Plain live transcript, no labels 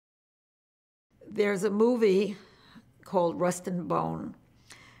There's a movie called Rust and Bone.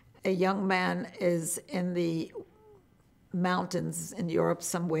 A young man is in the mountains in Europe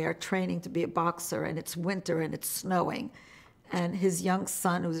somewhere training to be a boxer, and it's winter and it's snowing. And his young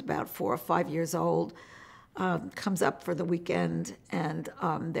son, who's about 4 or 5 years old, comes up for the weekend, and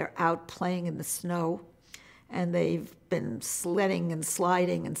they're out playing in the snow. And they've been sledding and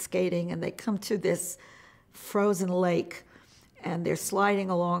sliding and skating, and they come to this frozen lake, and they're sliding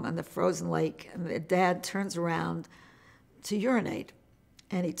along on the frozen lake, and their dad turns around to urinate,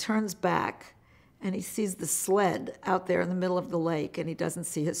 and he turns back, and he sees the sled out there in the middle of the lake, and he doesn't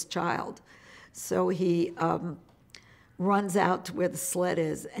see his child. So he runs out to where the sled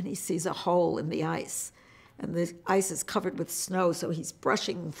is, and he sees a hole in the ice. And the ice is covered with snow, so he's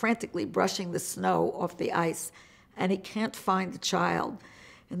frantically brushing the snow off the ice, and he can't find the child.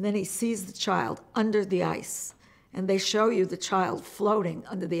 And then he sees the child under the ice, and they show you the child floating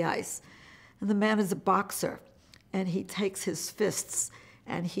under the ice. And the man is a boxer, and he takes his fists,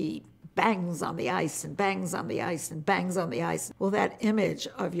 and he bangs on the ice, and bangs on the ice, and bangs on the ice. Well, that image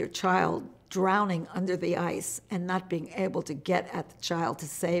of your child drowning under the ice and not being able to get at the child to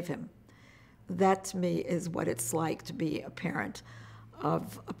save him, that to me is what it's like to be a parent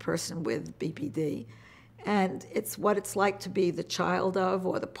of a person with BPD. And it's what it's like to be the child of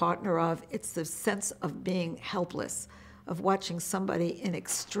or the partner of. It's the sense of being helpless, of watching somebody in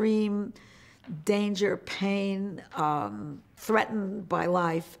extreme danger, pain, threatened by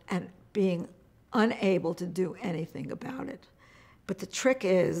life, and being unable to do anything about it. But the trick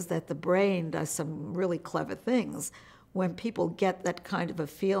is that the brain does some really clever things. When people get that kind of a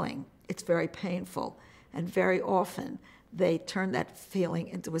feeling, it's very painful, and very often they turn that feeling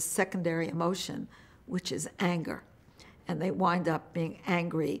into a secondary emotion, which is anger, and they wind up being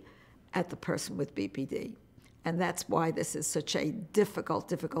angry at the person with BPD. And that's why this is such a difficult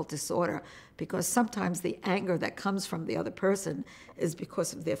disorder, because sometimes the anger that comes from the other person is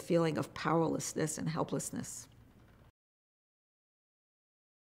because of their feeling of powerlessness and helplessness.